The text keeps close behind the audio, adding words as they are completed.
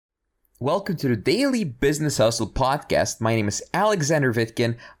Welcome to the Daily Business Hustle podcast. My name is Alexander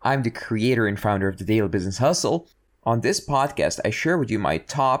Vitkin. I'm the creator and founder of the Daily Business Hustle. On this podcast, I share with you my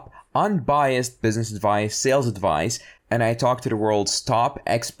top unbiased business advice, sales advice, and I talk to the world's top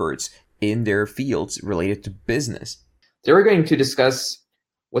experts in their fields related to business. Today we're going to discuss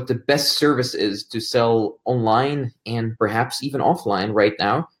what the best service is to sell online and perhaps even offline right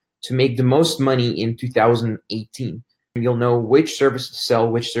now to make the most money in 2018. You'll know which service to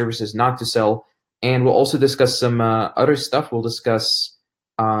sell, which services not to sell, and we'll also discuss some other stuff. We'll discuss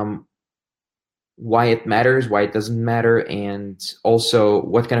why it matters, why it doesn't matter, and also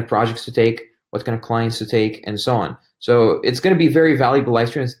what kind of projects to take, what kind of clients to take, and so on. So it's going to be a very valuable live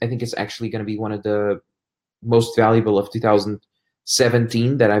stream. I think it's actually going to be one of the most valuable of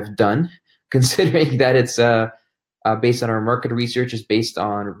 2017 that I've done, considering that it's based on our market research, is based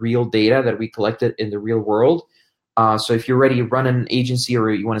on real data that we collected in the real world. So if you're ready to run an agency,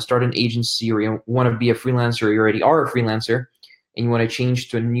 or you want to start an agency, or you want to be a freelancer, or you already are a freelancer, and you want to change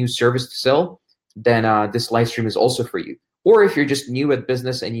to a new service to sell, then this live stream is also for you. Or if you're just new at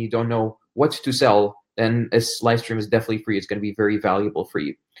business and you don't know what to sell, then this live stream is definitely for you. It's going to be very valuable for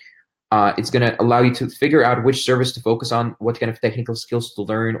you. It's going to allow you to figure out which service to focus on, what kind of technical skills to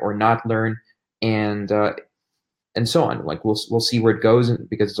learn or not learn, and so on. Like we'll see where it goes,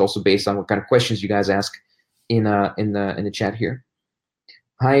 because it's also based on what kind of questions you guys ask in the chat here.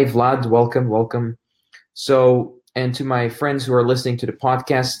 Hi Vlad, welcome. So, and to my friends who are listening to the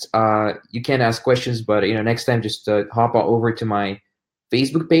podcast, you can ask questions, but next time just hop over to my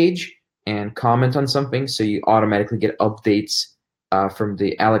Facebook page and comment on something, so you automatically get updates from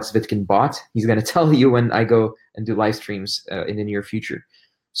the Alex Vitkin bot. He's going to tell you when I go and do live streams in the near future.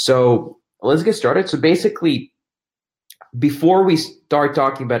 So let's get started. So basically, before we start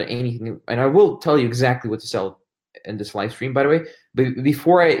talking about anything, and I will tell you exactly what to sell in this live stream, by the way, but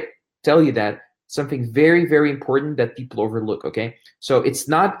before I tell you that, something very, very important that people overlook, okay? So it's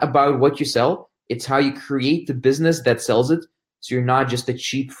not about what you sell, it's how you create the business that sells it, so you're not just a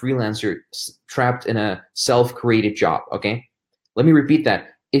cheap freelancer trapped in a self-created job, okay? Let me repeat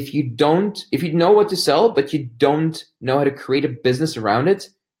that. If you know what to sell, but you don't know how to create a business around it,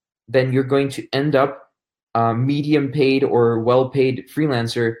 then you're going to end up medium paid or well paid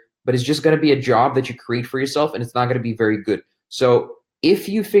freelancer, but it's just going to be a job that you create for yourself, and it's not going to be very good. So if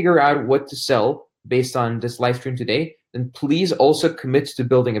you figure out what to sell based on this live stream today, then please also commit to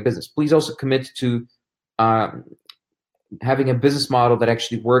building a business. Please also commit to having a business model that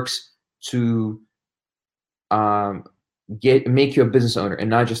actually works to make you a business owner and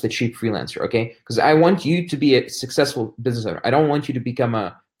not just a cheap freelancer, okay? Because I want you to be a successful business owner. I don't want you to become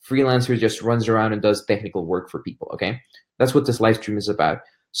a freelancer who just runs around and does technical work for people, okay? That's what this live stream is about.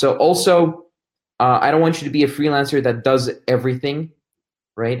 So also, I don't want you to be a freelancer that does everything,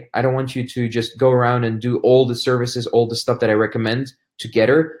 right? I don't want you to just go around and do all the services, all the stuff that I recommend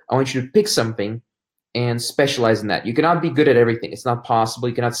together. I want you to pick something and specialize in that. You cannot be good at everything. It's not possible.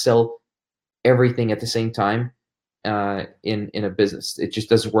 You cannot sell everything at the same time in a business. It just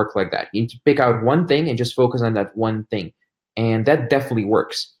doesn't work like that. You need to pick out one thing and just focus on that one thing. And that definitely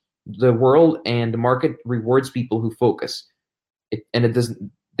works. The world and the market rewards people who focus.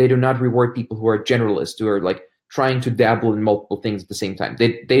 They do not reward people who are generalists, who are like trying to dabble in multiple things at the same time.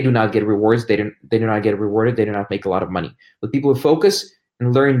 They do not get rewards. They do not get rewarded. They do not make a lot of money. But people who focus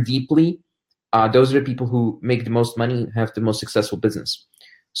and learn deeply, those are the people who make the most money and have the most successful business.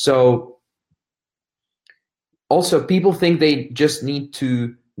 So also, people think they just need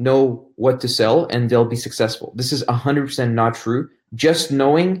to know what to sell and they'll be successful. This is 100% not true. Just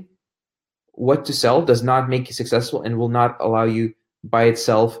knowing what to sell does not make you successful and will not allow you by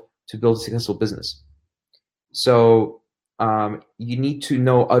itself to build a successful business. So you need to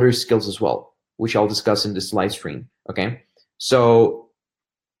know other skills as well, which I'll discuss in this live stream, okay? So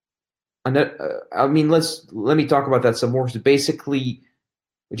let me talk about that some more. So basically,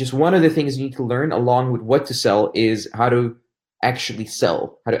 just one of the things you need to learn along with what to sell is how to actually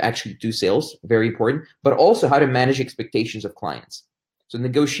sell, how to actually do sales, very important, but also how to manage expectations of clients. So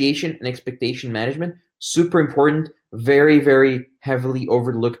negotiation and expectation management, super important, very, very heavily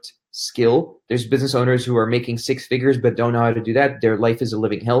overlooked skill. There's business owners who are making six figures but don't know how to do that. Their life is a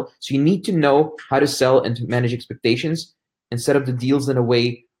living hell. So you need to know how to sell and to manage expectations and set up the deals in a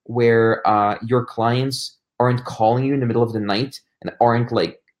way where your clients aren't calling you in the middle of the night and aren't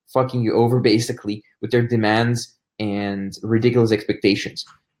like fucking you over basically with their demands and ridiculous expectations,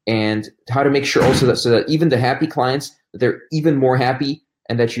 and how to make sure also that so that even the happy clients, they're even more happy,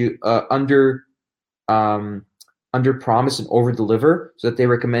 and that you under promise and over deliver so that they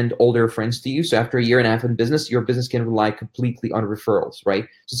recommend all their friends to you. So after a year and a half in business, your business can rely completely on referrals, right?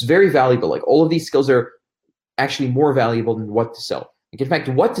 So it's very valuable. Like all of these skills are actually more valuable than what to sell. Like in fact,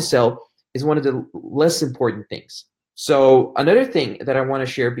 what to sell is one of the less important things. So another thing that I want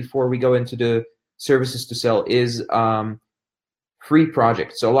to share before we go into the services to sell is free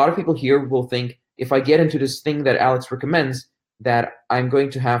projects. So a lot of people here will think, if I get into this thing that Alex recommends, that I'm going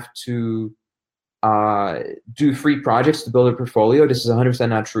to have to do free projects to build a portfolio. This is 100%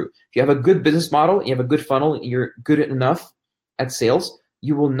 not true. If you have a good business model, you have a good funnel, you're good enough at sales,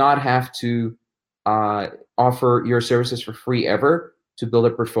 you will not have to offer your services for free ever to build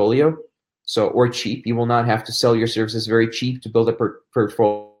a portfolio. So, or cheap. You will not have to sell your services very cheap to build a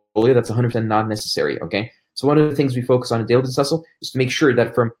portfolio. That's 100% not necessary, okay? So one of the things we focus on in Daily Business Hustle is to make sure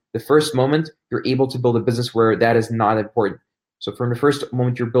that from the first moment, you're able to build a business where that is not important. So from the first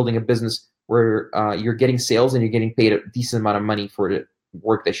moment you're building a business where you're getting sales and you're getting paid a decent amount of money for the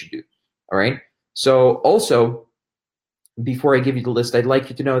work that you do, all right? So also, before I give you the list, I'd like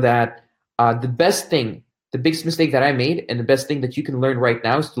you to know that the biggest mistake that I made and the best thing that you can learn right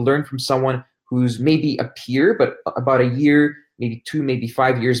now is to learn from someone who's maybe a peer, but about a year, maybe 2, maybe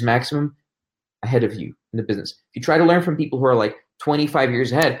 5 years maximum ahead of you in the business. If you try to learn from people who are like 25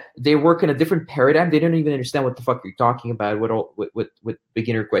 years ahead, they work in a different paradigm. They don't even understand what the fuck you're talking about with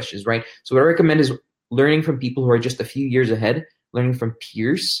beginner questions, right? So what I recommend is learning from people who are just a few years ahead, learning from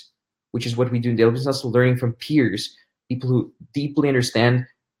peers, which is what we do in Daily Business Hustle, learning from peers, people who deeply understand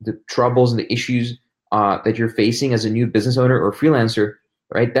the troubles and the issues that you're facing as a new business owner or freelancer,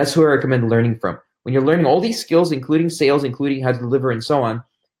 right? That's who I recommend learning from. When you're learning all these skills, including sales, including how to deliver and so on,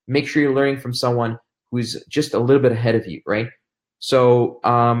 make sure you're learning from someone who's just a little bit ahead of you, right? So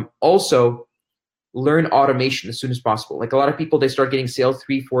also learn automation as soon as possible. Like a lot of people, they start getting sales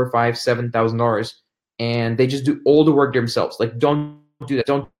 $3,000, $4,000, $5,000, $7,000, and they just do all the work themselves. Like don't do that.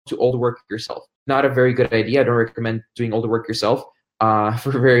 Don't do all the work yourself. Not a very good idea. I don't recommend doing all the work yourself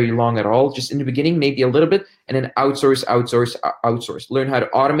for very long at all. Just in the beginning, maybe a little bit, and then outsource. Learn how to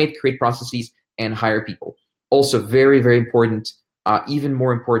automate, create processes, and hire people. Also very, very important. Even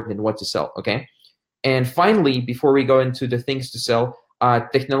more important than what to sell, okay? And finally, before we go into the things to sell,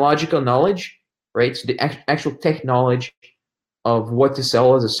 technological knowledge, right? So the actual tech knowledge of what to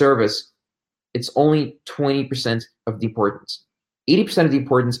sell as a service, it's only 20% of the importance. 80% of the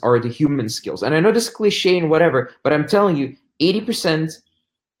importance are the human skills. And I know this is cliche and whatever, but I'm telling you, 80%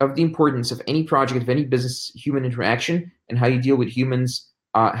 of the importance of any project, of any business, human interaction, and how you deal with humans,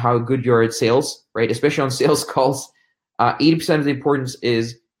 how good you are at sales, right? Especially on sales calls, 80% of the importance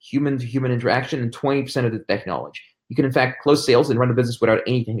is human-to-human interaction and 20% of the tech knowledge. You can, in fact, close sales and run a business without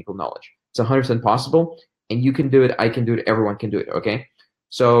any technical knowledge. It's 100% possible, and you can do it, I can do it, everyone can do it, okay?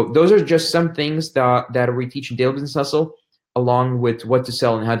 So those are just some things that we teach in Daily Business Hustle, along with what to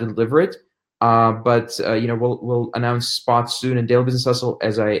sell and how to deliver it. But we'll announce spots soon in Daily Business Hustle,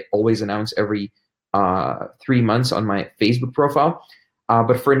 as I always announce every 3 months on my Facebook profile.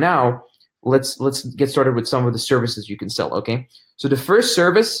 But for now, let's get started with some of the services you can sell, okay? So the first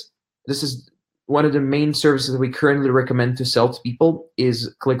service, this is one of the main services that we currently recommend to sell to people,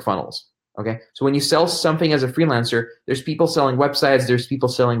 is ClickFunnels, okay? So when you sell something as a freelancer, there's people selling websites, there's people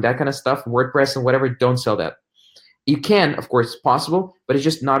selling that kind of stuff, WordPress and whatever. Don't sell that. You can, of course, it's possible, but it's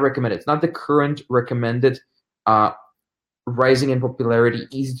just not recommended. It's not the current recommended rising in popularity,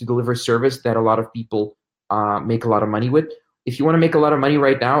 easy to deliver service that a lot of people make a lot of money with. If you want to make a lot of money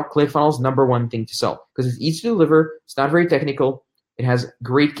right now, ClickFunnels, number one thing to sell, because it's easy to deliver. It's not very technical. It has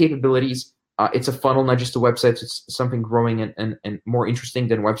great capabilities. It's a funnel, not just a website. So it's something growing and more interesting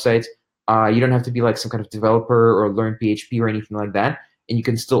than websites. You don't have to be like some kind of developer or learn PHP or anything like that, and you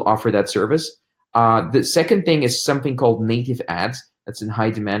can still offer that service. The second thing is something called native ads. That's in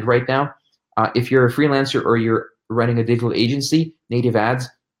high demand right now. If you're a freelancer or you're running a digital agency, native ads,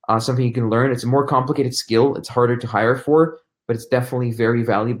 something you can learn. It's a more complicated skill. It's harder to hire for, but it's definitely very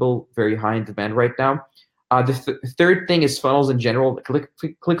valuable, very high in demand right now. The third thing is funnels in general.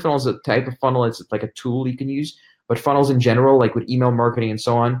 ClickFunnels is a type of funnel. It's like a tool you can use, but funnels in general, like with email marketing and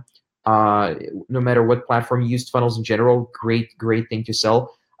so on, no matter what platform you use, funnels in general, great thing to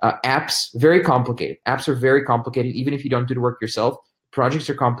sell. Apps, very complicated. Apps are very complicated, even if you don't do the work yourself. Projects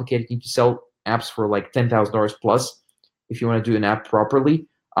are complicated. You need to sell apps for like $10,000 plus if you want to do an app properly.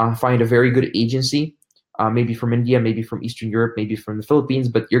 Find a very good agency, maybe from India, maybe from Eastern Europe, maybe from the Philippines,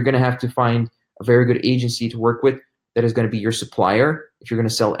 but you're going to have to find a very good agency to work with that is going to be your supplier if you're going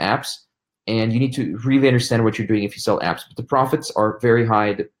to sell apps. And you need to really understand what you're doing if you sell apps. But the profits are very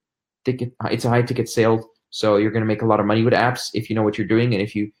high. It's a high ticket sale, so you're going to make a lot of money with apps if you know what you're doing and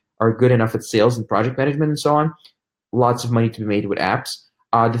if you are good enough at sales and project management and so on. lots of money to be made with apps.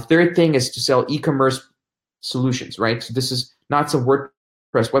 The third thing is to sell e-commerce solutions, right? So this is not some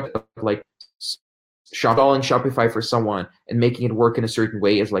WordPress website, like installing Shopify for someone and making it work in a certain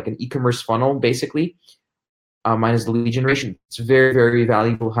way is like an e-commerce funnel, basically. Minus the lead generation. It's very, very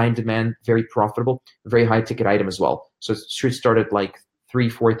valuable, high in demand, very profitable, very high ticket item as well. So it should start at like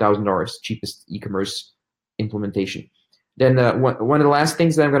 $3,000-$4,000, cheapest e-commerce implementation. Then one of the last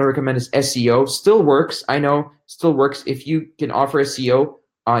things that I'm going to recommend is SEO. Still works, I know, still works. If you can offer SEO,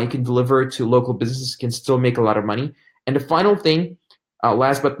 you can deliver to local businesses, can still make a lot of money. And the final thing,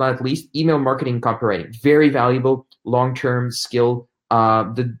 last but not least, email marketing and copywriting. Very valuable, long-term skill.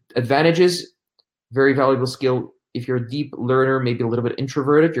 The advantages, very valuable skill. If you're a deep learner, maybe a little bit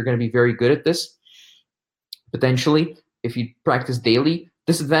introverted, you're going to be very good at this, potentially, if you practice daily.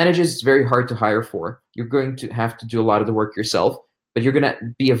 Disadvantages, it's very hard to hire for. You're going to have to do a lot of the work yourself, but you're going to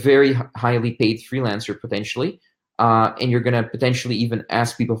be a very highly paid freelancer, potentially. And you're going to potentially even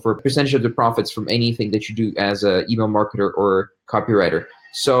ask people for a percentage of the profits from anything that you do as an email marketer or copywriter.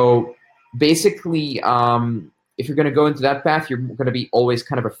 So basically, if you're going to go into that path, you're going to be always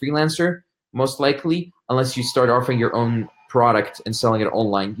kind of a freelancer, most likely, unless you start offering your own product and selling it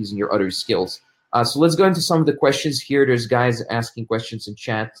online using your other skills. So let's go into some of the questions here. There's guys asking questions in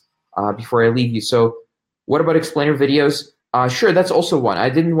chat before I leave you. So what about explainer videos? Sure, that's also one. I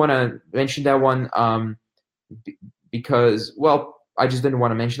didn't want to mention that one because, well, I just didn't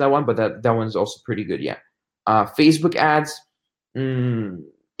want to mention that one, but that one's also pretty good, yeah. Facebook ads,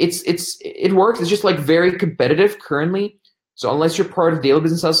 it works. It's just like very competitive currently. So unless you're part of Daily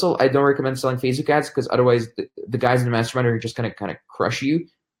Business Hustle, I don't recommend selling Facebook ads because otherwise the guys in the mastermind are just gonna kind of crush you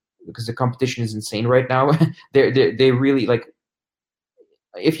because the competition is insane right now. they really like.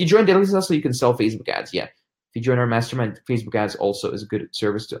 If you join Daily Business Hustle, you can sell Facebook ads. Yeah, if you join our mastermind, Facebook ads also is a good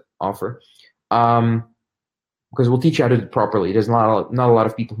service to offer. Because we'll teach you how to do it properly. There's not a lot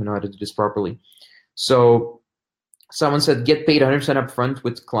of people who know how to do this properly. So someone said get paid 100% up front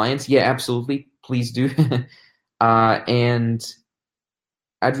with clients. Yeah, absolutely. Please do. And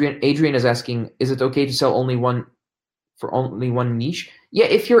Adrian is asking, is it okay to sell only one niche? Yeah,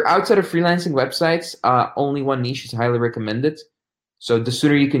 if you're outside of freelancing websites, only one niche is highly recommended. So the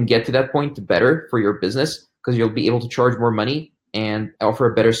sooner you can get to that point, the better for your business, because you'll be able to charge more money and offer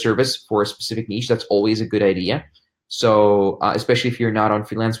a better service for a specific niche. That's always a good idea. So especially if you're not on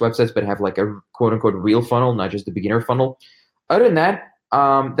freelance websites, but have like a quote unquote real funnel, not just the beginner funnel. Other than that,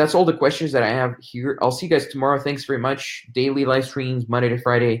 that's all the questions that I have here. I'll see you guys tomorrow. Thanks very much. Daily live streams, Monday to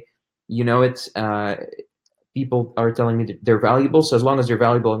Friday. You know it. People are telling me that they're valuable. So as long as they're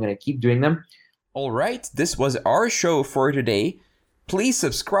valuable, I'm going to keep doing them. All right. This was our show for today. Please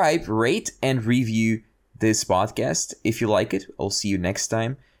subscribe, rate, and review this podcast if you like it. I'll see you next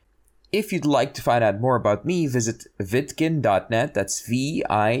time. If you'd like to find out more about me, visit vitkin.net. That's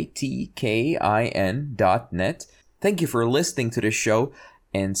VITKIN.net. Thank you for listening to this show,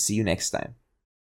 and see you next time.